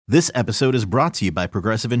This episode is brought to you by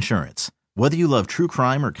Progressive Insurance. Whether you love true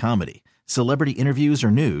crime or comedy, celebrity interviews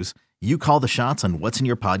or news, you call the shots on what's in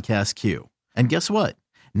your podcast queue. And guess what?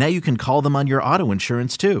 Now you can call them on your auto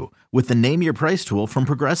insurance too with the Name Your Price tool from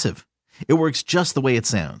Progressive. It works just the way it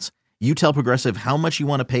sounds. You tell Progressive how much you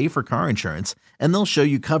want to pay for car insurance, and they'll show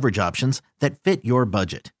you coverage options that fit your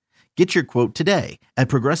budget. Get your quote today at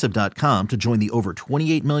Progressive.com to join the over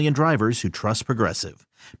 28 million drivers who trust Progressive.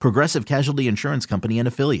 Progressive Casualty Insurance Company and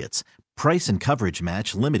Affiliates. Price and coverage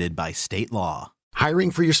match limited by state law. Hiring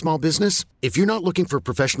for your small business? If you're not looking for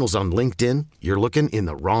professionals on LinkedIn, you're looking in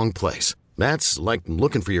the wrong place. That's like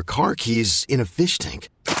looking for your car keys in a fish tank.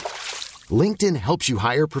 LinkedIn helps you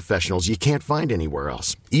hire professionals you can't find anywhere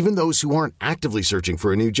else, even those who aren't actively searching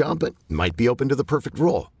for a new job but might be open to the perfect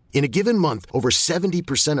role. In a given month, over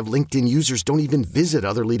 70% of LinkedIn users don't even visit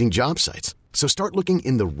other leading job sites. So start looking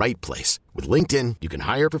in the right place. With LinkedIn, you can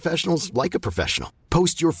hire professionals like a professional.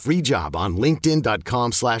 Post your free job on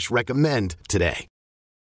linkedin.com/recommend today.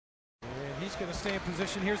 And he's going to stay in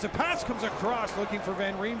position. Here's the pass, comes across, looking for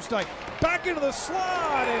Van Riemsdyk. Back into the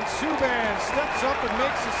slot, and Subban steps up and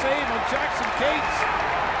makes the save on Jackson Cates.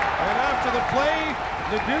 And after the play,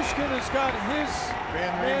 Nedushkin has got his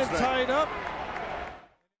man tied up.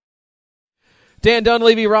 Dan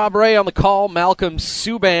Dunleavy, Rob Ray on the call. Malcolm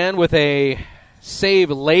Subban with a save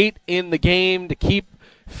late in the game to keep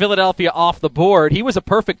Philadelphia off the board. He was a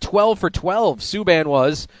perfect 12 for 12, Subban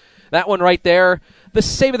was. That one right there, the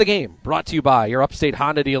save of the game, brought to you by your Upstate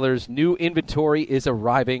Honda dealers. New inventory is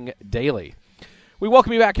arriving daily. We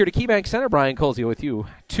welcome you back here to KeyBank Center. Brian Colzio with you.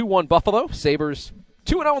 2-1 Buffalo. Sabres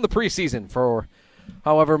 2-0 in the preseason. For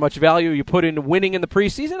however much value you put into winning in the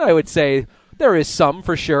preseason, I would say there is some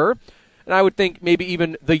for sure. And I would think maybe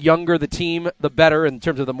even the younger the team, the better in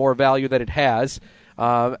terms of the more value that it has.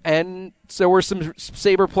 And so there were some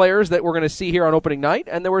Sabre players that we're going to see here on opening night,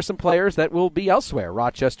 and there were some players that will be elsewhere,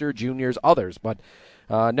 Rochester, juniors, others. But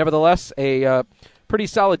nevertheless, a pretty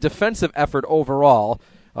solid defensive effort overall.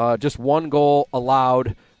 Just one goal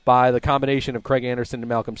allowed by the combination of Craig Anderson and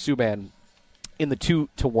Malcolm Subban in the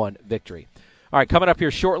 2-1 victory. All right, coming up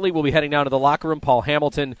here shortly, we'll be heading down to the locker room. Paul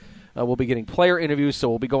Hamilton will be getting player interviews, so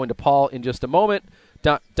we'll be going to Paul in just a moment.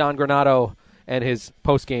 Don Granato and his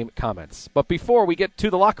post-game comments. But before we get to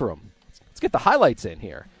the locker room, let's get the highlights in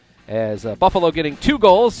here. As Buffalo getting 2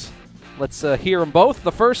 goals. Let's hear them both.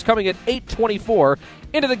 The first coming at 8:24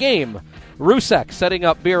 into the game. Rusek setting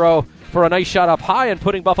up Biro for a nice shot up high and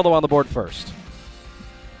putting Buffalo on the board first.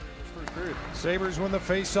 Sabres win the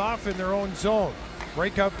face-off in their own zone.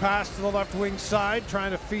 Breakout pass to the left wing side,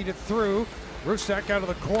 trying to feed it through. Rusek out of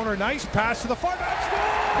the corner. Nice pass to the far back.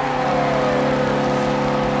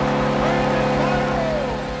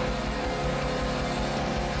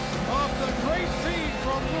 Off the great feed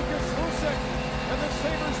from Lucas Rusek, and the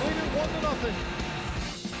Sabres lead it 1-0.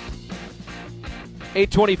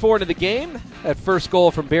 8:24 into the game. That first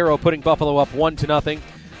goal from Barrow putting Buffalo up 1-0.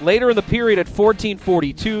 Later in the period at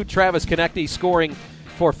 14:42, Travis Konecny scoring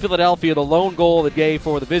for Philadelphia, the lone goal that gave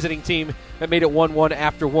for the visiting team that made it 1-1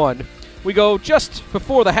 after one. We go just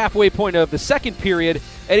before the halfway point of the second period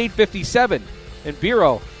at 8:57, and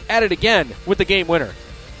Biro at it again with the game winner.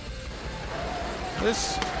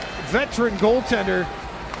 This veteran goaltender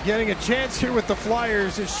getting a chance here with the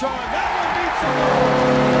Flyers is Sean. That one beats the goal.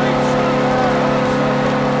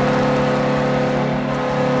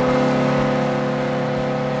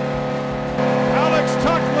 Alex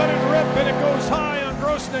Tuch let it rip, and it goes high on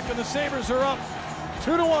Grosnick, and the Sabres are up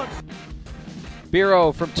 2-1.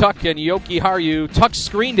 Biro from Tuch and Yoki Haru. Tuch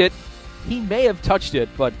screened it. He may have touched it,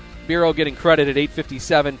 but Biro getting credit at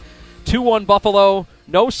 8:57. 2-1 Buffalo.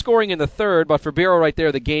 No scoring in the third, but for Biro right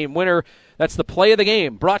there, the game winner. That's the play of the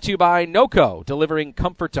game, brought to you by NOCO, delivering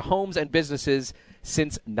comfort to homes and businesses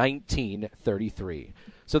since 1933.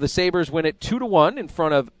 So the Sabres win it 2-1 in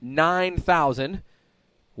front of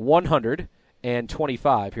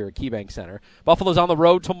 9,125 here at KeyBank Center. Buffalo's on the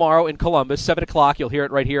road tomorrow in Columbus, 7 o'clock. You'll hear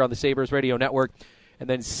it right here on the Sabres Radio Network. And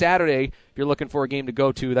then Saturday, if you're looking for a game to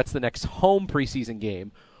go to, that's the next home preseason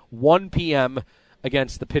game, 1 p.m.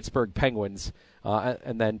 against the Pittsburgh Penguins.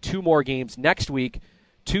 And then 2 more games next week,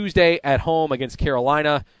 Tuesday at home against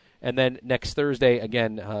Carolina, and then next Thursday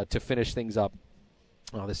again to finish things up.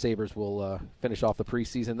 The Sabres will finish off the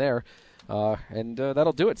preseason there. And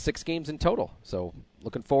that'll do it. 6 games in total. So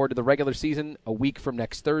looking forward to the regular season a week from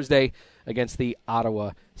next Thursday against the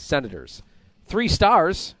Ottawa Senators. 3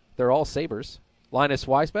 stars. They're all Sabres. Linus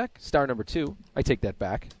Weisbeck, star number 2. I take that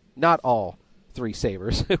back. Not all 3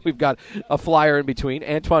 Sabres. We've got a flyer in between.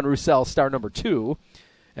 Antoine Roussel, star number 2.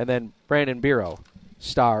 And then Brandon Biro,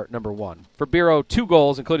 star number 1. For Biro, 2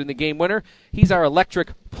 goals, including the game winner. He's our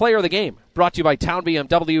electric player of the game. Brought to you by Town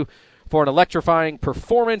BMW for an electrifying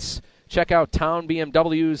performance. Check out Town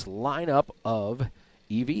BMW's lineup of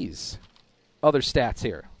EVs. Other stats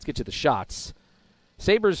here. Let's get to the shots.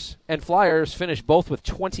 Sabres and Flyers finished both with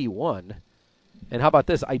 21. And how about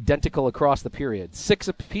this? Identical across the period. 6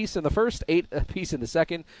 apiece in the first, 8 apiece in the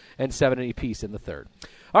second, and 7 apiece in the third.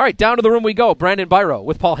 All right, down to the room we go. Brandon Biro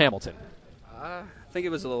with Paul Hamilton. I think it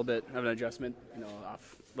was a little bit of an adjustment, a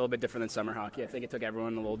little bit different than summer hockey. I think it took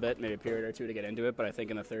everyone a little bit, maybe a period or two to get into it, but I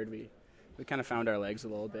think in the third we kind of found our legs a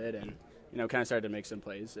little bit and, kind of started to make some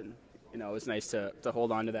plays. And, it was nice to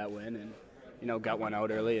hold on to that win and, got one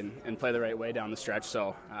out early and play the right way down the stretch.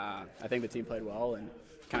 So I think the team played well and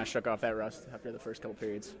kind of shook off that rust after the first couple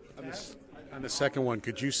periods. On the second one,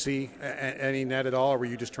 could you see any net at all, or were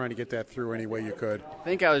you just trying to get that through any way you could? I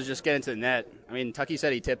think I was just getting to the net. I mean, Tucky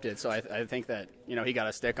said he tipped it, so I think that, he got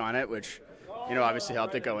a stick on it, which, obviously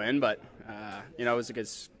helped it go in. But, it was a good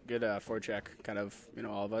forecheck, kind of,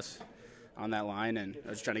 all of us on that line, and I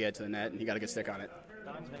was trying to get it to the net, and he got a good stick on it.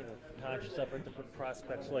 Don's made a conscious effort to put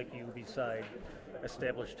prospects like you beside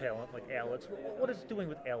established talent like Alex. What is playing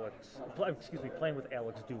with Alex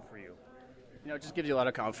do for you? It just gives you a lot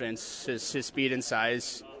of confidence. His speed and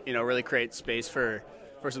size, really create space for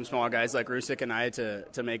some small guys like Rusick and I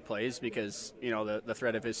to make plays because, the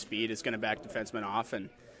threat of his speed is going to back defensemen off. And,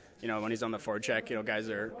 when he's on the forecheck, guys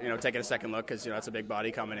are, taking a second look because, that's a big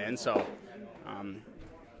body coming in. So,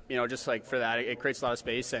 just like for that, it creates a lot of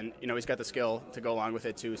space. And, he's got the skill to go along with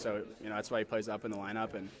it too. So, that's why he plays up in the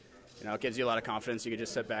lineup. And, it gives you a lot of confidence. You can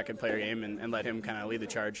just sit back and play your game and let him kind of lead the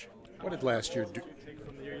charge. What did last year do?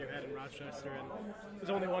 From the year you had in Rochester, and it was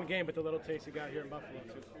only one game, but the little taste you got here in Buffalo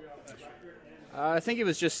too. I think it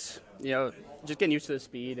was just getting used to the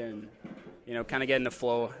speed and kind of getting the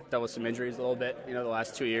flow. Dealt with some injuries a little bit, the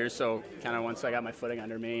last 2 years. So kind of once I got my footing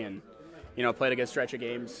under me and played a good stretch of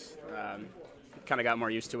games, kind of got more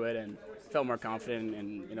used to it and felt more confident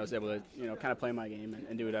and was able to kind of play my game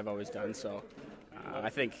and do what I've always done. So.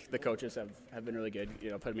 I think the coaches have been really good,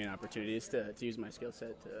 putting me in opportunities to use my skill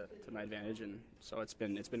set to my advantage, and so it's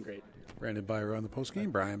been great. Brandon Biro on the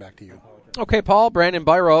postgame. Brian, back to you. Okay, Paul. Brandon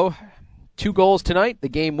Biro, 2 goals tonight, the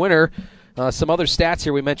game winner. Some other stats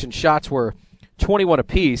here. We mentioned shots were 21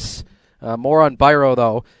 apiece. More on Biro,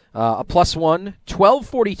 though. A +1,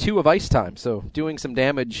 12:42 of ice time, so doing some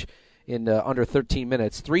damage in under 13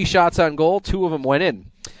 minutes. 3 shots on goal, 2 of them went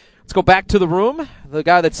in. Let's go back to the room. The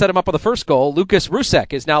guy that set him up with the first goal, Lucas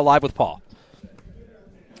Rusek, is now live with Paul.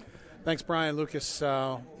 Thanks, Brian. Lucas,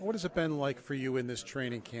 what has it been like for you in this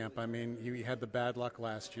training camp? I mean, you had the bad luck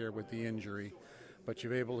last year with the injury, but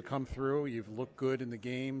you've been able to come through. You've looked good in the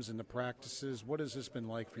games and the practices. What has this been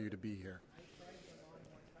like for you to be here?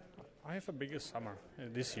 I have a biggest summer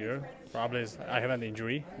this year. Probably I have an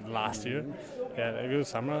injury last year. Yeah, a good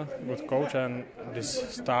summer with coach and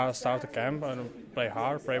this start the camp and play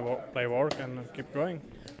hard, play work and keep going.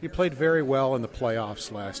 You played very well in the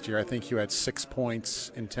playoffs last year. I think you had 6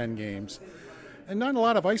 points in 10 games. And not a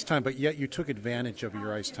lot of ice time, but yet you took advantage of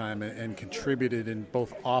your ice time and contributed in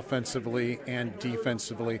both offensively and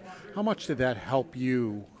defensively. How much did that help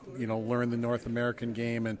you, learn the North American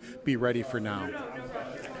game and be ready for now?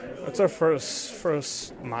 It's our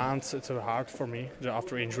first months. It's hard for me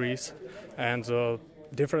after injuries, and the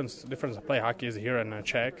difference to play hockey is here in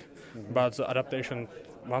Czech. Mm-hmm. But the adaptation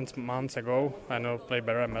months ago, I know play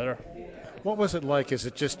better and better. What was it like? Is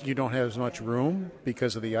it just you don't have as much room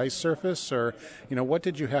because of the ice surface, or what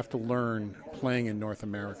did you have to learn playing in North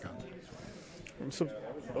America? It's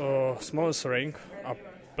a smallest rink.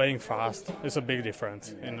 Playing fast is a big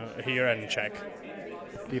difference in here and Czech.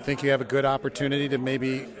 Do you think you have a good opportunity to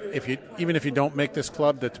maybe, even if you don't make this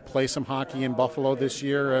club, to play some hockey in Buffalo this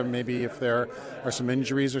year? Maybe if there are some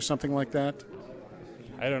injuries or something like that?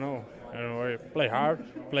 I don't know. Play hard,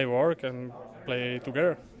 play work, and play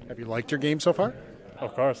together. Have you liked your game so far?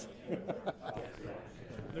 Of course.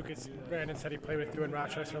 Lucas, Brandon said he played with you in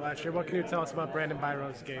Rochester last year. What can you tell us about Brandon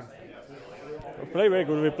Biro's game? We play very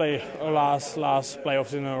good. We play last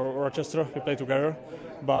playoffs in Rochester. We play together,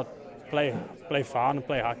 but play fun,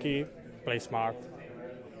 play hockey, play smart.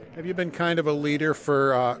 Have you been kind of a leader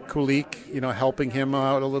for Kulik, helping him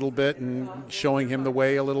out a little bit and showing him the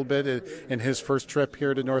way a little bit in his first trip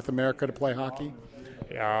here to North America to play hockey?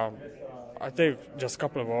 Yeah, I think just a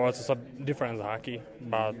couple of words. It's a different hockey,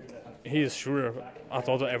 but he is sure. I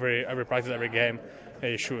told him every practice, every game,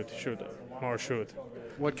 hey, shoot, more shoot.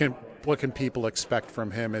 What can people expect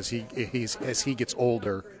from him as he gets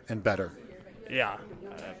older and better? Yeah,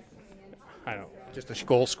 I know. Just a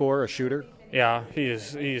goal scorer, a shooter? Yeah,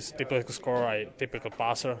 he's typical scorer, typical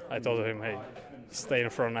passer. I told him, hey, stay in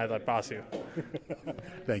front, I pass you.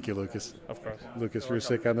 Thank you, Lucas. Of course. Lucas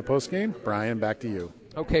Rusick on the postgame. Brian, back to you.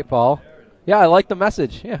 Okay, Paul. Yeah, I like the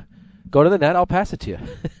message. Yeah. Go to the net, I'll pass it to you.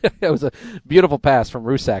 It was a beautiful pass from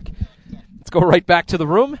Rusek. Let's go right back to the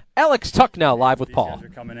room. Alex Tuck now live with These Paul. guys are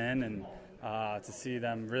coming in, and to see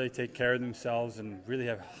them really take care of themselves and really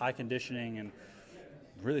have high conditioning and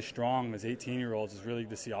really strong as 18-year-olds is really good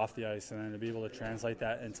to see off the ice, and then to be able to translate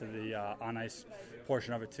that into the on-ice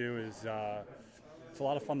portion of it too is it's a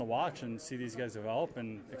lot of fun to watch and see these guys develop,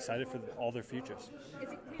 and excited for all their futures.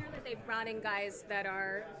 Is it clear that they've brought in guys that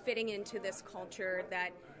are fitting into this culture that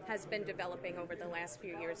has been developing over the last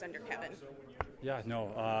few years under Kevin? Yeah,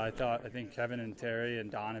 no, I think Kevin and Terry and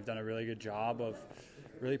Don have done a really good job of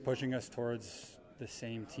really pushing us towards the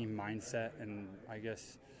same team mindset, and I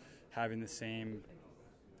guess having the same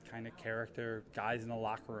kind of character, guys in the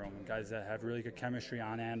locker room, and guys that have really good chemistry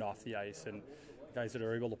on and off the ice, and guys that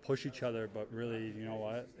are able to push each other. But really, you know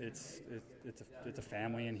what? It's a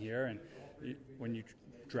family in here, and when you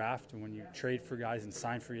draft and when you trade for guys and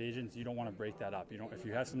sign free agents, you don't want to break that up. If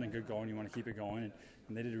you have something good going, you want to keep it going,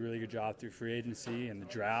 and they did a really good job through free agency and the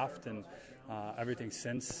draft and everything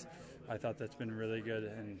since. I thought that's been really good,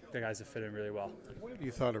 and the guys have fit in really well. What have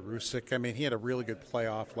you thought of Rusick? I mean, he had a really good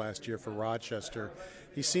playoff last year for Rochester.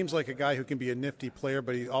 He seems like a guy who can be a nifty player,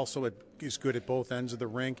 but he also is good at both ends of the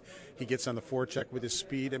rink. He gets on the forecheck with his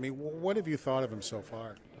speed. I mean, what have you thought of him so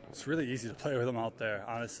far? It's really easy to play with him out there,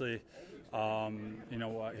 honestly. You know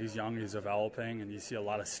what? He's young, he's developing, and you see a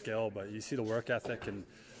lot of skill, but you see the work ethic and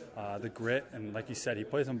the grit, and like you said, he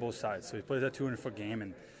plays on both sides. So he plays that 200-foot game,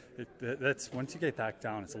 and that's once you get back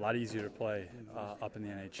down, it's a lot easier to play up in the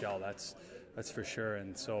NHL. That's for sure.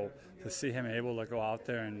 And so to see him able to go out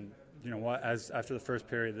there and, you know what, as after the first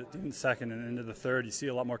period, in the second and into the third, you see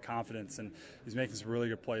a lot more confidence, and he's making some really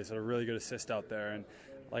good plays, a really good assist out there. And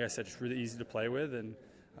like I said, just really easy to play with, and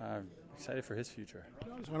excited for his future.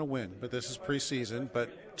 You always want to win, but this is preseason.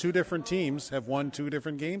 But two different teams have won two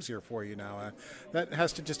different games here for you now. That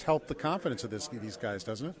has to just help the confidence of these guys,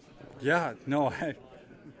 doesn't it? Yeah, no, I'm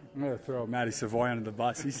going to throw Matty Savoy under the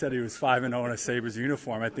bus. He said he was 5-0 in a Sabres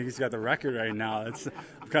uniform. I think he's got the record right now. I'm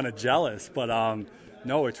kind of jealous. But,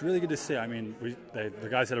 no, it's really good to see. I mean, the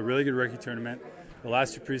guys had a really good rookie tournament. The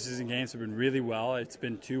last two preseason games have been really well. It's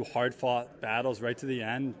been two hard-fought battles right to the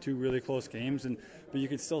end, two really close games. But you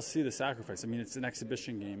can still see the sacrifice. I mean, it's an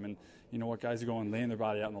exhibition game. And, you know what, guys are going, laying their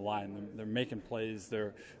body out on the line. They're making plays.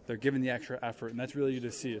 They're giving the extra effort. And that's really good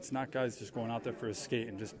to see. It's not guys just going out there for a skate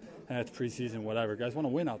and just, it's preseason, whatever. Guys want to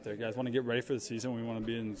win out there. Guys want to get ready for the season. We want to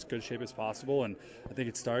be in as good shape as possible. And I think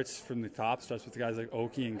it starts from the top, starts with the guys like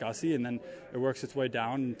Oki and Gussie, and then it works its way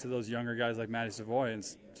down to those younger guys like Matty Savoy. And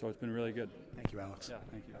so it's been really good. Thank you, Alex. Yeah,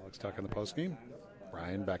 thank you. Alex Tuck on the postgame.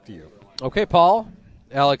 Brian, back to you. Okay, Paul.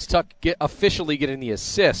 Alex Tuck officially getting the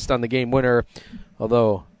assist on the game winner,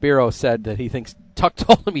 although Biro said that he thinks Tuck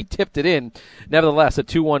told him he tipped it in. Nevertheless, a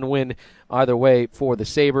 2-1 win either way for the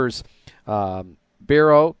Sabres.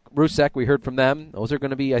 Biro, Rusek, we heard from them. Those are going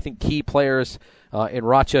to be, I think, key players in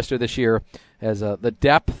Rochester this year, as the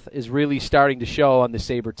depth is really starting to show on the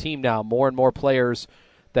Sabre team now. More and more players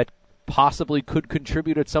that possibly could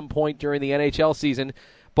contribute at some point during the NHL season,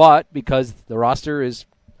 but because the roster is,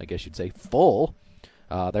 I guess you'd say, full,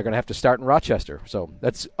 they're going to have to start in Rochester. So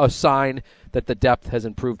that's a sign that the depth has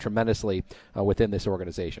improved tremendously within this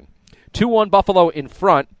organization. 2-1 Buffalo in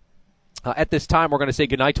front. At this time, we're going to say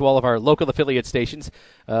goodnight to all of our local affiliate stations.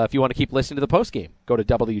 If you want to keep listening to the postgame, go to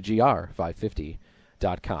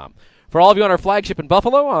WGR550.com. For all of you on our flagship in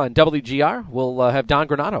Buffalo on WGR, we'll have Don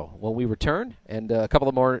Granato when we return, and a couple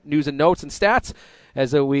of more news and notes and stats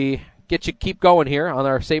as we keep going here on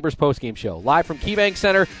our Sabres postgame show. Live from KeyBank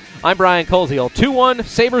Center, I'm Brian Koziel. 2-1,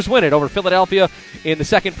 Sabres win it over Philadelphia in the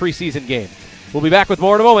second preseason game. We'll be back with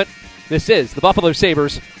more in a moment. This is the Buffalo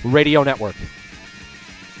Sabres Radio Network.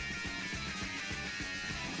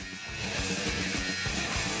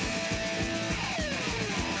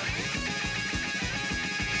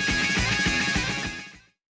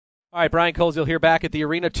 All right, Brian Koziel here back at the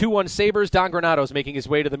arena. 2-1 Sabres. Don Granato's making his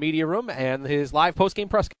way to the media room and his live postgame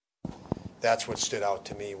press. That's what stood out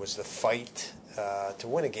to me, was the fight to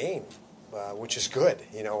win a game, which is good.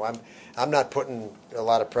 You know, I'm not putting a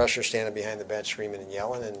lot of pressure standing behind the bench screaming and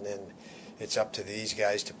yelling, and it's up to these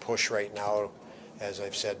guys to push right now, as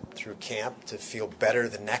I've said, through camp, to feel better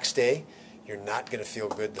the next day. You're not going to feel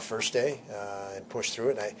good the first day, and push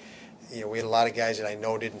through it. And we had a lot of guys that I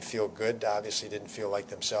know didn't feel good, obviously didn't feel like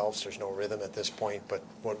themselves. There's no rhythm at this point, but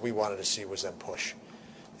what we wanted to see was them push.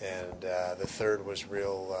 And the third was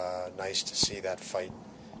real nice to see that fight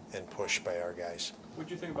and pushed by our guys. What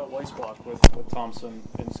do you think about Weissbach with Thompson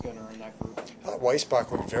and Skinner in that group?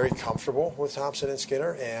 Weissbach looked very comfortable with Thompson and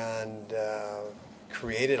Skinner and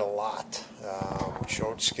created a lot.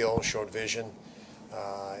 Showed skill, showed vision,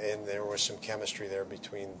 and there was some chemistry there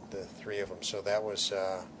between the three of them. So that was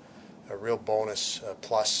a real bonus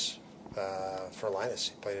plus for Linus.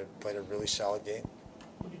 He played a really solid game.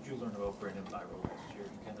 What did you learn about Brandon Biro last year?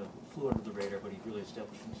 He kind of flew under the radar, but he really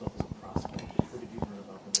established himself as a prospect. What did you learn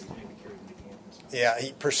about him that he's maybe carried into camp and stuff? Yeah,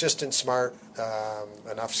 he persistent, smart,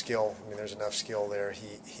 enough skill. I mean, there's enough skill there.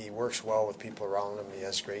 He works well with people around him. He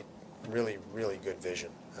has great, really, really good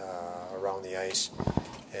vision around the ice.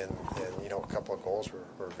 And you know, a couple of goals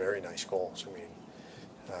were very nice goals. I mean,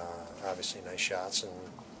 obviously nice shots. And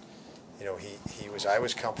you know, I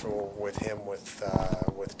was comfortable with him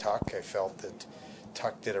with Tuck. I felt that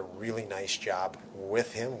Tuck did a really nice job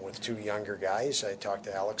with him, with two younger guys. I talked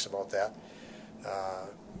to Alex about that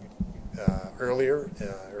earlier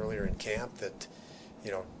in camp, that,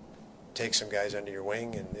 you know, take some guys under your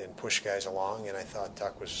wing and push guys along, and I thought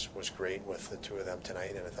Tuck was great with the two of them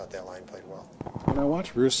tonight, and I thought that line played well. When I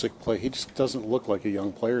watch Rusick play, he just doesn't look like a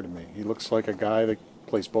young player to me. He looks like a guy that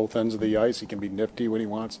plays both ends of the ice. He can be nifty when he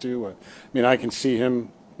wants to. I mean, I can see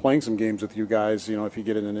him playing some games with you guys, you know, if you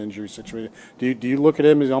get in an injury situation. Do you look at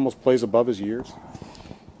him as he almost plays above his years?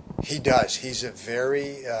 He does. He's a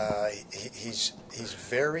very he's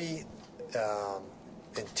very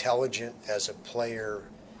intelligent as a player,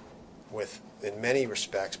 with, in many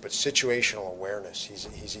respects, but situational awareness.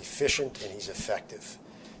 He's efficient and he's effective.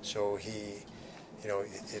 So he, you know,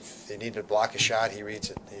 if you need to block a shot, he reads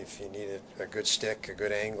it. If you need a good stick, a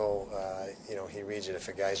good angle, you know, he reads it. If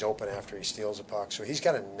a guy's open after he steals a puck, so he's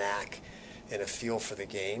got a knack and a feel for the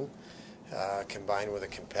game, combined with a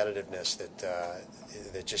competitiveness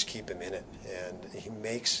that just keep him in it, and he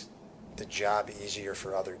makes the job easier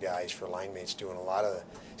for other guys, for line mates, doing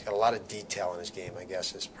he's got a lot of detail in his game, I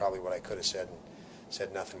guess, is probably what I could have said, and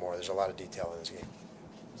said nothing more. There's a lot of detail in his game.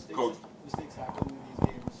 Mistakes happen in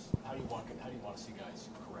these games. How do you want to see guys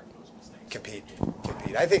correct those mistakes? Compete.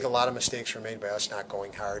 I think a lot of mistakes were made by us not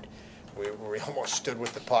going hard. We almost stood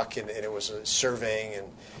with the puck, and it was a surveying and,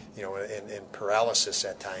 you know, and paralysis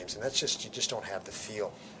at times, and that's just, you just don't have the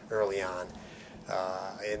feel early on.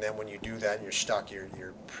 And then when you do that and you're stuck,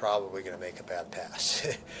 you're probably going to make a bad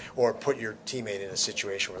pass or put your teammate in a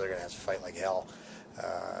situation where they're going to have to fight like hell.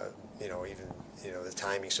 You know, even, you know, the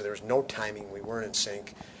timing. So there was no timing. We weren't in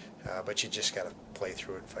sync, but you just got to play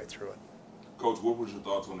through it and fight through it. Coach, what was your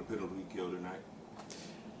thoughts on the penalty kill tonight?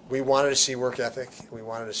 We wanted to see work ethic. We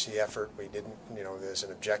wanted to see effort. We didn't, you know, as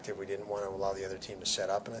an objective, we didn't want to allow the other team to set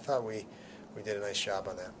up, and I thought we did a nice job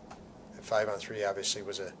on that. And 5-on-3 obviously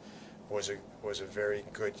was a very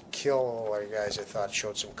good kill. Our guys, I thought,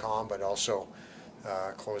 showed some calm, but also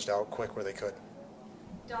closed out quick where they could.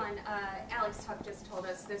 Don, Alex Tuck just told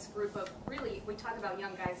us this group of really, we talk about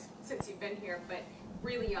young guys since you've been here, but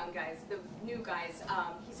really young guys, the new guys,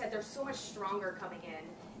 he said they're so much stronger coming in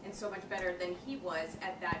and so much better than he was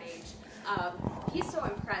at that age. He's so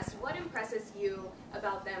impressed. What impresses you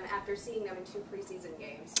about them after seeing them in 2 preseason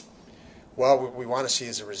games? Well, what we want to see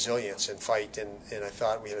is a resilience and fight, and I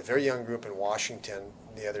thought we had a very young group in Washington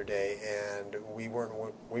the other day, and we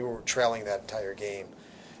were trailing that entire game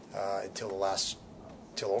until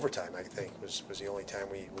overtime. I think was the only time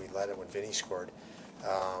we led it when Vinny scored.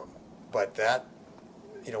 But that,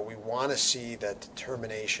 you know, we want to see that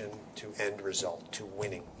determination to end result, to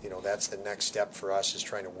winning. You know, that's the next step for us, is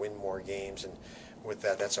trying to win more games, and with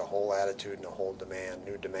that, that's a whole attitude and a whole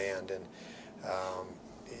new demand, and.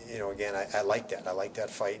 You know, again, I like that. I like that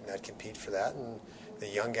fight, and I'd compete for that, and the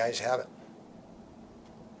young guys have it.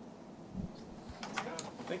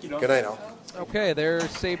 Thank you, Don. Good night, all. Okay, there's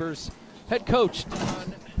Sabres head coach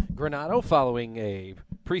Don Granato following a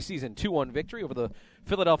preseason 2-1 victory over the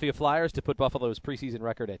Philadelphia Flyers to put Buffalo's preseason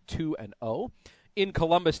record at 2-0. In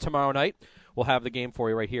Columbus tomorrow night, we'll have the game for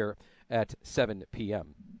you right here at 7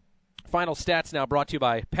 p.m. Final stats now brought to you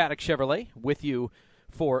by Paddock Chevrolet, with you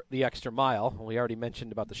for the extra mile. We already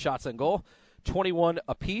mentioned about the shots on goal. 21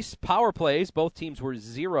 apiece. Power plays, both teams were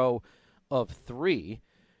 0 of 3.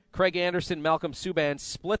 Craig Anderson, Malcolm Subban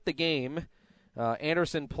split the game.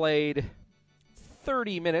 Anderson played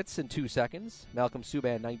 30 minutes and 2 seconds. Malcolm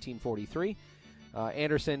Subban, 19:43.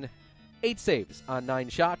 Anderson, 8 saves on 9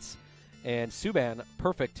 shots. And Subban,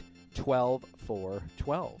 perfect 12 for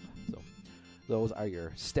 12. So those are your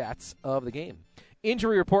stats of the game.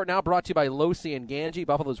 Injury report now brought to you by Losi and Ganji,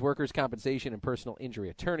 Buffalo's workers' compensation and personal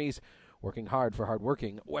injury attorneys, working hard for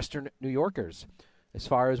hardworking Western New Yorkers. As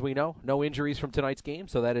far as we know, no injuries from tonight's game,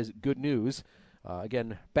 so that is good news.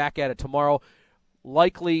 Again, back at it tomorrow.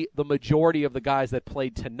 likely the majority of the guys that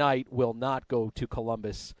played tonight will not go to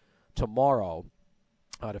Columbus tomorrow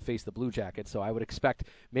to face the Blue Jackets. So I would expect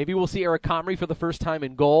maybe we'll see Eric Comrie for the first time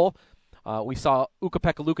in goal. We saw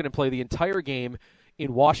Ukko-Pekka Luukkonen play the entire game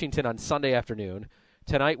in Washington on Sunday afternoon.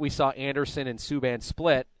 Tonight we saw Anderson and Subban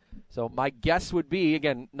split. So my guess would be,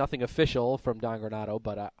 again, nothing official from Don Granato,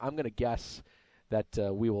 but I'm going to guess that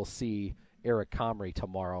we will see Eric Comrie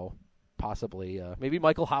tomorrow. Possibly, maybe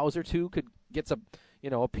Michael Hauser too could get some,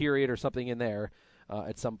 a period or something in there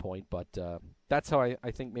at some point. But that's how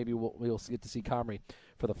I think maybe we'll get to see Comrie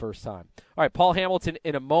for the first time. All right, Paul Hamilton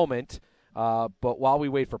in a moment. But while we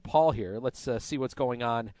wait for Paul here, let's see what's going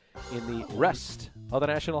on in the rest of the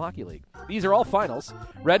National Hockey League. These are all finals.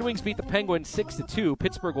 Red Wings beat the Penguins 6-2.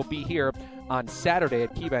 Pittsburgh will be here on Saturday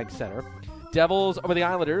at KeyBank Center. Devils over the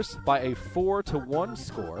Islanders by a 4-1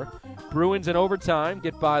 score. Bruins in overtime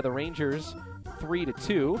get by the Rangers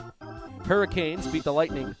 3-2. Hurricanes beat the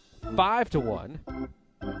Lightning 5-1.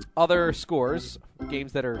 Other scores,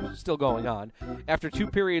 games that are still going on. After 2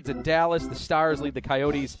 periods in Dallas, the Stars lead the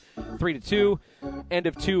Coyotes 3-2. End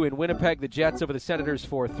of 2 in Winnipeg, the Jets over the Senators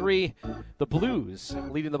 4-3. The Blues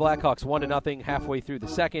leading the Blackhawks 1-0 halfway through the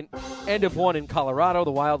second. End of 1 in Colorado,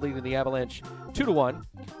 the Wild leading the Avalanche 2-1.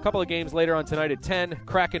 A couple of games later on tonight at 10,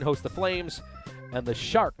 Kraken host the Flames, and the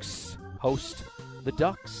Sharks host the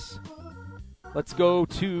Ducks. Let's go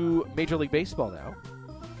to Major League Baseball now.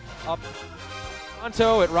 Up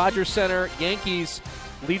Toronto at Rogers Center, Yankees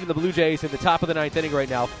leading the Blue Jays in the top of the 9th inning right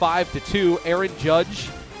now, 5-2. Aaron Judge,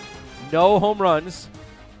 no home runs.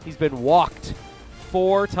 He's been walked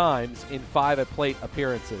 4 times in 5 at-plate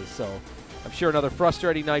appearances. So I'm sure another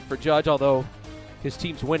frustrating night for Judge, although his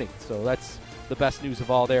team's winning. So that's the best news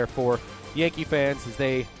of all there for Yankee fans as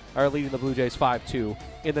they are leading the Blue Jays 5-2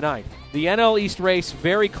 in the 9th. The NL East race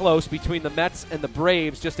very close between the Mets and the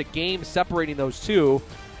Braves, just a game separating those two,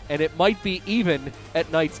 and it might be even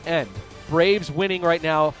at night's end. Braves winning right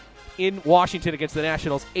now in Washington against the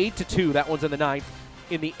Nationals 8-2. That one's in the 9th.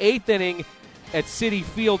 In the 8th inning at Citi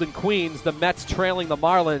Field in Queens, the Mets trailing the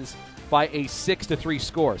Marlins by a 6-3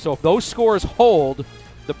 score. So if those scores hold,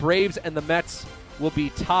 the Braves and the Mets will be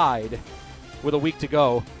tied with a week to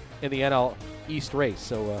go in the NL East race.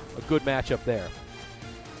 So a good matchup there.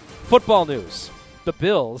 Football news. The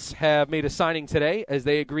Bills have made a signing today as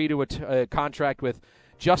they agree to a contract with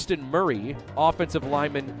Justin Murray, offensive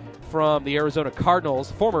lineman from the Arizona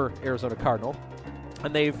Cardinals, former Arizona Cardinal.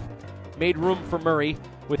 And they've made room for Murray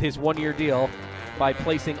with his 1-year deal by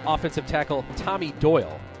placing offensive tackle Tommy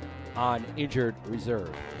Doyle on injured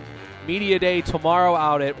reserve. Media day tomorrow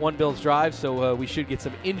out at One Bills Drive, so we should get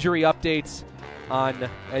some injury updates on,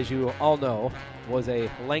 as you all know, was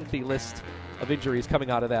a lengthy list of injuries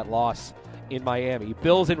coming out of that loss in Miami.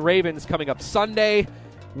 Bills and Ravens coming up Sunday.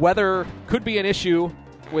 Weather could be an issue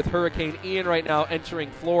with Hurricane Ian right now entering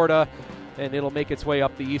Florida, and it'll make its way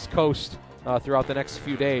up the East Coast throughout the next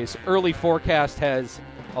few days. Early forecast has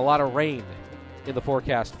a lot of rain in the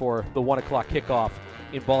forecast for the 1 o'clock kickoff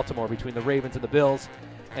in Baltimore between the Ravens and the Bills.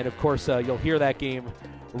 And, of course, you'll hear that game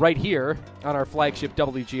right here on our flagship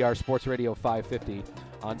WGR Sports Radio 550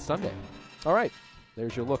 on Sunday. All right,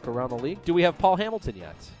 there's your look around the league. Do we have Paul Hamilton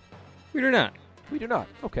yet? We do not. We do not.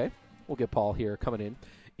 Okay. We'll get Paul here coming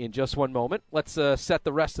in just one moment. Let's set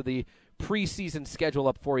the rest of the preseason schedule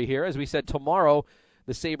up for you here. As we said, tomorrow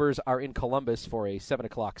the Sabres are in Columbus for a 7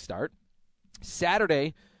 o'clock start.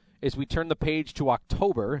 Saturday, as we turn the page to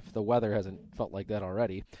October, if the weather hasn't felt like that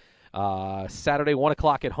already, Saturday, 1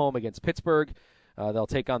 o'clock at home against Pittsburgh. They'll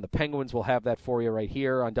take on the Penguins. We'll have that for you right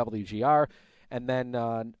here on WGR. And then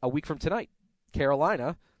a week from tonight,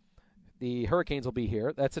 Carolina, the Hurricanes will be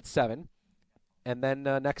here. That's at 7. And then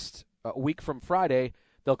next week from Friday,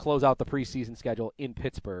 they'll close out the preseason schedule in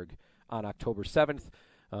Pittsburgh on October 7th.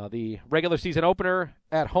 The regular season opener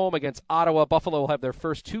at home against Ottawa. Buffalo will have their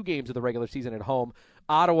first 2 games of the regular season at home.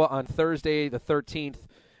 Ottawa on Thursday, the 13th,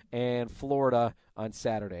 and Florida on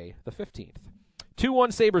Saturday, the 15th.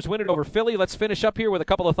 2-1 Sabres win it over Philly. Let's finish up here with a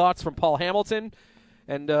couple of thoughts from Paul Hamilton.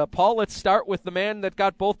 And, Paul, let's start with the man that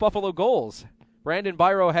got both Buffalo goals. Brandon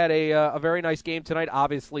Biro had a very nice game tonight,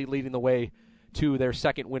 obviously leading the way to their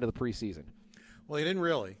second win of the preseason. Well, he didn't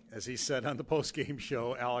really. As he said on the post-game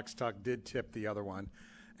show, Alex Tuch did tip the other one,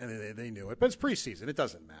 and they knew it. But it's preseason. It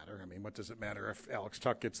doesn't matter. I mean, what does it matter if Alex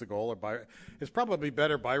Tuch gets the goal or Biro? It's probably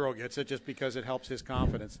better Biro gets it just because it helps his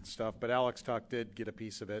confidence and stuff. But Alex Tuch did get a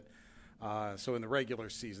piece of it. So in the regular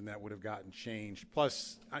season, that would have gotten changed.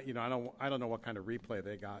 Plus, I don't know what kind of replay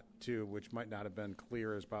they got too, which might not have been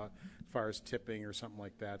clear as far as tipping or something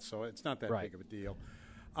like that. So it's not that big of a deal.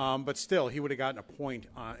 But still, he would have gotten a point.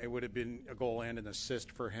 It would have been a goal and an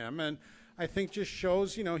assist for him. And I think just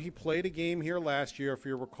shows, he played a game here last year, if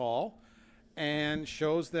you recall, and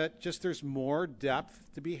shows that just there's more depth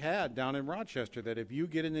to be had down in Rochester, that if you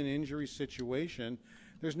get in an injury situation,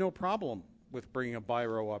 there's no problem with bringing a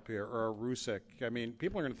Biro up here or a Rusick. I mean,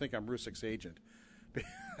 people are going to think I'm Rusick's agent.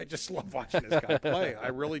 I just love watching this guy play. I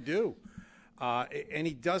really do. And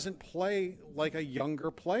he doesn't play like a younger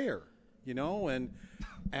player,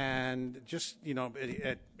 and just,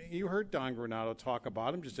 you heard Don Granato talk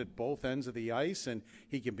about him just at both ends of the ice, and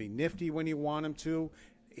he can be nifty when you want him to.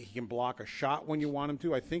 He can block a shot when you want him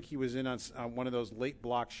to. I think he was in on one of those late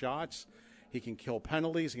block shots. He can kill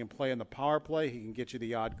penalties. He can play on the power play. He can get you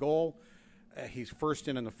the odd goal. He's first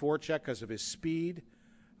in on the forecheck because of his speed.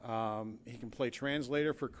 He can play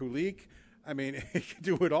translator for Kulik. I mean, he can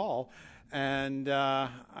do it all. And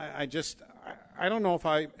I don't know if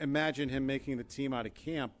I imagine him making the team out of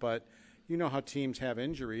camp, but you know how teams have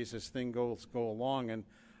injuries as things go along. And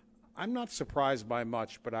I'm not surprised by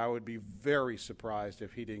much, but I would be very surprised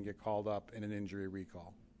if he didn't get called up in an injury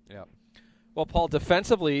recall. Yeah. Well, Paul,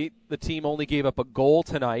 defensively, the team only gave up a goal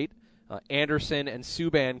tonight. Anderson and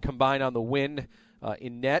Subban combined on the win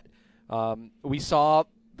in net. We saw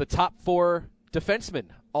the top 4 defensemen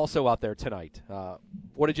also out there tonight.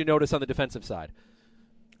 What did you notice on the defensive side?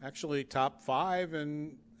 Actually, top 5,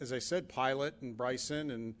 and as I said, Pilot and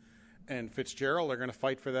Bryson and Fitzgerald are going to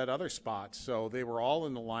fight for that other spot. So they were all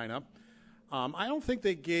in the lineup. I don't think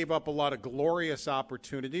they gave up a lot of glorious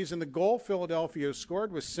opportunities, and the goal Philadelphia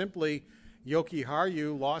scored was simply Yoki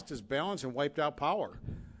Haru lost his balance and wiped out power.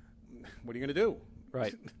 What are you going to do?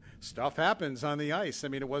 Right. Stuff happens on the ice. I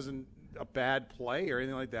mean, it wasn't a bad play or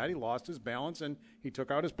anything like that. He lost his balance and he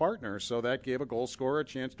took out his partner. So that gave a goal scorer a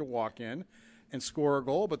chance to walk in and score a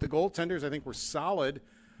goal. But the goaltenders, I think, were solid.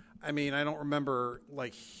 I mean, I don't remember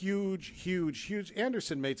like huge.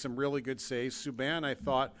 Anderson made some really good saves. Subban, I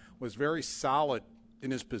thought, was very solid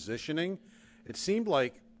in his positioning. It seemed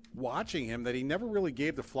like watching him that he never really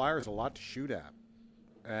gave the Flyers a lot to shoot at.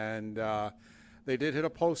 And they did hit a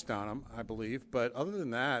post on him, I believe. But other than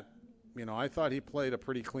that, I thought he played a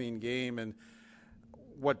pretty clean game. And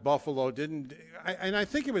what Buffalo didn't – and I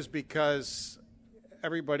think it was because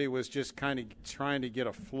everybody was just kind of trying to get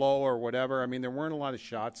a flow or whatever. I mean, there weren't a lot of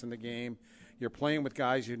shots in the game. You're playing with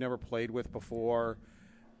guys you've never played with before.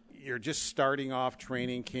 You're just starting off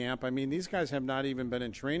training camp. I mean, these guys have not even been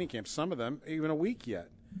in training camp, some of them, even a week yet.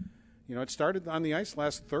 It started on the ice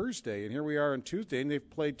last Thursday, and here we are on Tuesday, and they've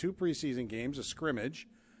played 2 preseason games, a scrimmage,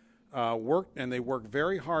 and they worked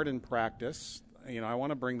very hard in practice. I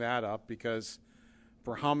want to bring that up because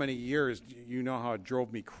for how many years, how it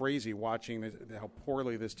drove me crazy watching how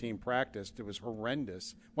poorly this team practiced. It was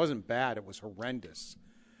horrendous. It wasn't bad, it was horrendous.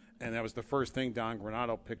 And that was the first thing Don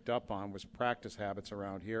Granato picked up on was practice habits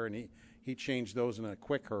around here, and he changed those in a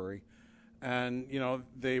quick hurry. And,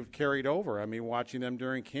 they've carried over. I mean, watching them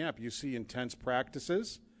during camp, you see intense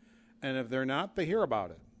practices, and if they're not, they hear about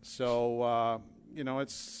it. So,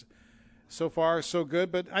 it's so far so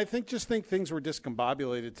good. But I think things were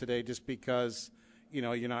discombobulated today just because, you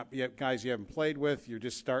have guys you haven't played with. You're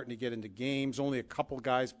just starting to get into games. Only a couple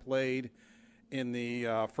guys played in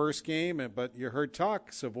the first game, but you heard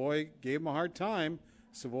talk. Savoy gave him a hard time.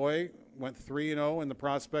 Savoy went 3-0 in the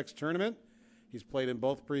Prospects tournament. He's played in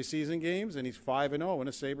both preseason games, and he's 5-0 in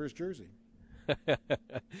a Sabres jersey.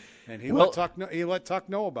 And he let Tuck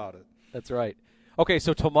know about it. That's right. Okay,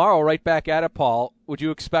 so tomorrow, right back at it, Paul, would you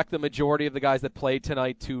expect the majority of the guys that played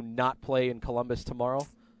tonight to not play in Columbus tomorrow?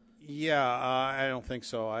 Yeah, I don't think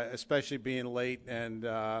so, especially being late. And,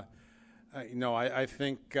 I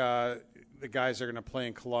think the guys are going to play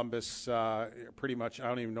in Columbus pretty much. I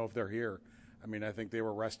don't even know if they're here. I mean, I think they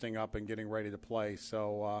were resting up and getting ready to play.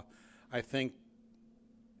 So I think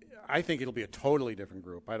it'll be a totally different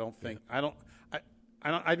group.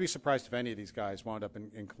 I'd be surprised if any of these guys wound up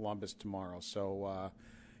in Columbus tomorrow. So,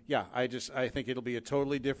 I think it'll be a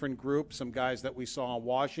totally different group. Some guys that we saw in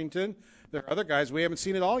Washington. There are other guys we haven't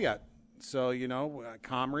seen at all yet. So,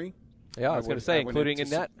 Comrie. Yeah, I was going to say, including in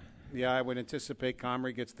net. Yeah, I would anticipate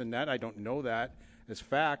Comrie gets the net. I don't know that as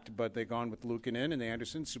fact, but they've gone with Luukkonen and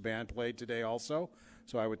Anderson. Subban played today also.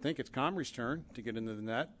 So I would think it's Comrie's turn to get into the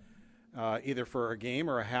net, either for a game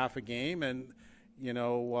or a half a game. And,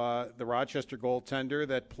 the Rochester goaltender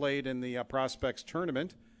that played in the Prospects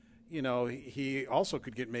tournament, he also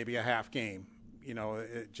could get maybe a half game,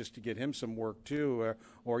 just to get him some work too.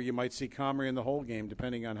 Or you might see Comrie in the whole game,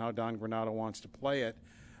 depending on how Don Granato wants to play it.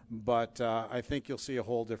 But I think you'll see a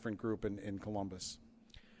whole different group in Columbus.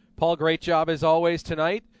 Paul, great job as always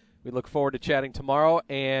tonight. We look forward to chatting tomorrow.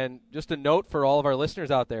 And just a note for all of our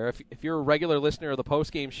listeners out there, if you're a regular listener of the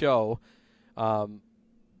postgame show,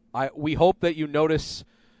 we hope that you notice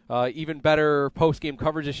even better post-game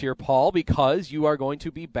coverage this year, Paul, because you are going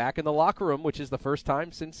to be back in the locker room, which is the first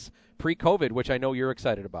time since pre-COVID, which I know you're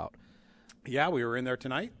excited about. Yeah, we were in there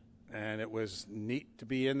tonight, and it was neat to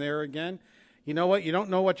be in there again. You know what? You don't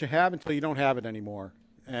know what you have until you don't have it anymore.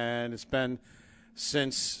 And it's been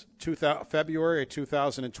since February of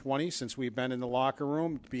 2020 since we've been in the locker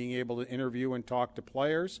room, being able to interview and talk to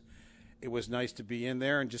players. It was nice to be in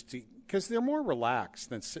there and just because they're more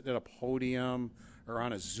relaxed than sitting at a podium or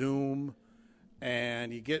on a Zoom,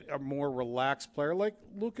 and you get a more relaxed player like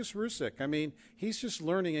Lucas Rusick. I mean, he's just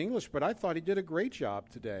learning English, but I thought he did a great job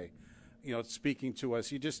today, speaking to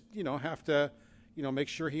us. You just, have to, make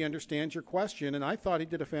sure he understands your question, and I thought he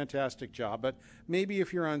did a fantastic job. But maybe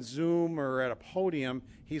if you're on Zoom or at a podium,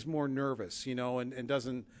 he's more nervous, and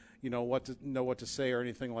doesn't, know what to say or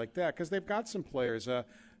anything like that, because they've got some players.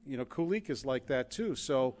 Kulik is like that too.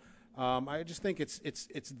 So I just think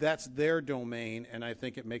that's their domain, and I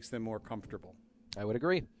think it makes them more comfortable. I would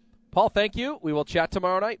agree. Paul, thank you. We will chat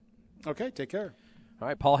tomorrow night. Okay, take care. All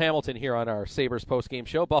right, Paul Hamilton here on our Sabres postgame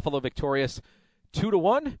show. Buffalo victorious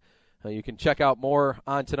 2-1. You can check out more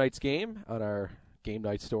on tonight's game on our game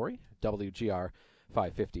night story,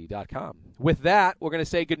 WGR550.com. With that, we're going to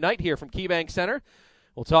say goodnight here from KeyBank Center.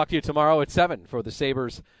 We'll talk to you tomorrow at 7 for the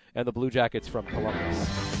Sabres and the Blue Jackets from Columbus.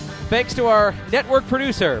 Thanks to our network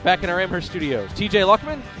producer back in our Amherst studios, TJ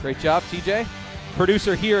Luckman. Great job, TJ.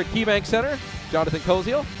 Producer here at KeyBank Center, Jonathan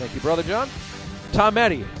Koziel. Thank you, Brother John. Tom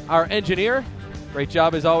Meddy, our engineer. Great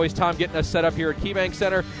job, as always, Tom, getting us set up here at KeyBank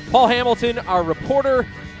Center. Paul Hamilton, our reporter.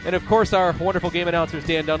 And, of course, our wonderful game announcers,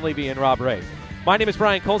 Dan Dunleavy and Rob Ray. My name is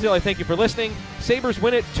Brian Koziel. I thank you for listening. Sabres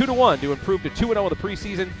win it 2-1 to improve to 2-0 in the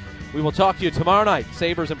preseason. We will talk to you tomorrow night,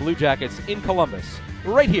 Sabres and Blue Jackets in Columbus,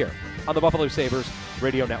 right here on the Buffalo Sabres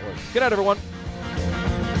Radio Network. Good night, everyone.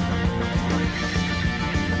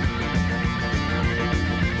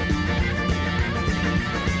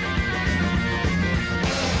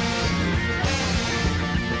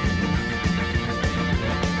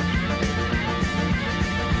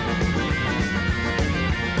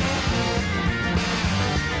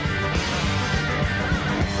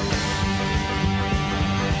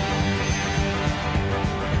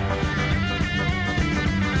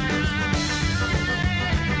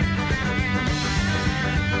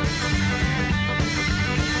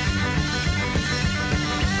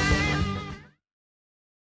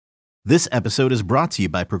 This episode is brought to you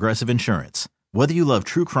by Progressive Insurance. Whether you love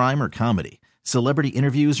true crime or comedy, celebrity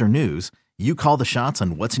interviews or news, you call the shots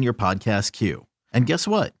on what's in your podcast queue. And guess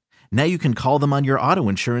what? Now you can call them on your auto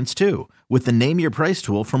insurance too with the Name Your Price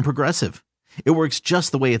tool from Progressive. It works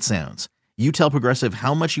just the way it sounds. You tell Progressive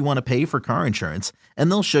how much you want to pay for car insurance,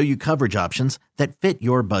 and they'll show you coverage options that fit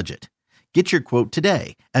your budget. Get your quote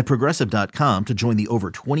today at Progressive.com to join the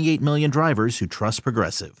over 28 million drivers who trust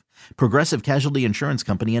Progressive. Progressive Casualty Insurance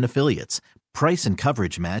Company and Affiliates. Price and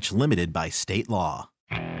coverage match limited by state law.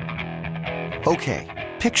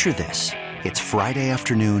 Okay, picture this. It's Friday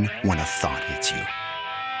afternoon when a thought hits you.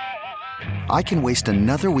 I can waste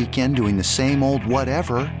another weekend doing the same old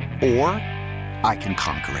whatever, or I can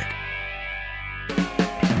conquer it.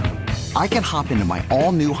 I can hop into my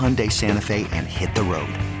all-new Hyundai Santa Fe and hit the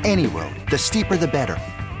road. Any road. The steeper, the better.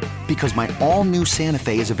 Because my all-new Santa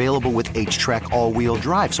Fe is available with H-Track all-wheel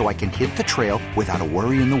drive, so I can hit the trail without a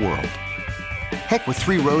worry in the world. Heck, with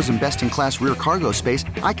 3 rows and best-in-class rear cargo space,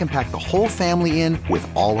 I can pack the whole family in with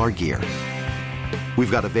all our gear.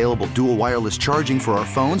 We've got available dual wireless charging for our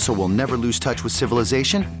phones, so we'll never lose touch with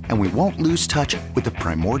civilization, and we won't lose touch with the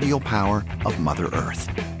primordial power of Mother Earth.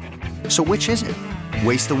 So which is it?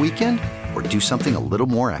 Waste the weekend or do something a little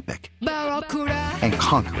more epic? And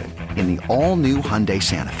conquer it in the all-new Hyundai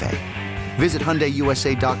Santa Fe. Visit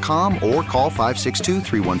HyundaiUSA.com or call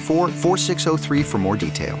 562-314-4603 for more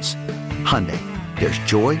details. Hyundai, there's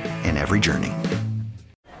joy in every journey.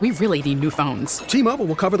 We really need new phones. T-Mobile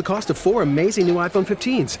will cover the cost of 4 amazing new iPhone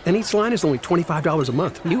 15s, and each line is only $25 a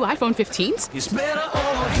month. New iPhone 15s? It's better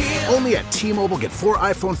over here. Only at T-Mobile, get 4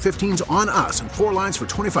 iPhone 15s on us and 4 lines for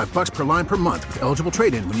 $25 per line per month with eligible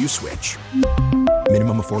trade-in when you switch.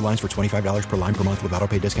 Minimum of 4 lines for $25 per line per month with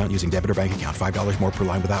autopay discount using debit or bank account. $5 more per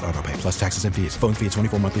line without autopay, plus taxes and fees. Phone fee at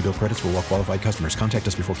 24 monthly bill credits for well-qualified customers. Contact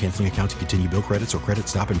us before canceling account to continue bill credits or credit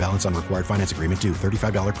stop and balance on required finance agreement due.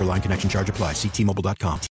 $35 per line connection charge applies. See T-Mobile.com.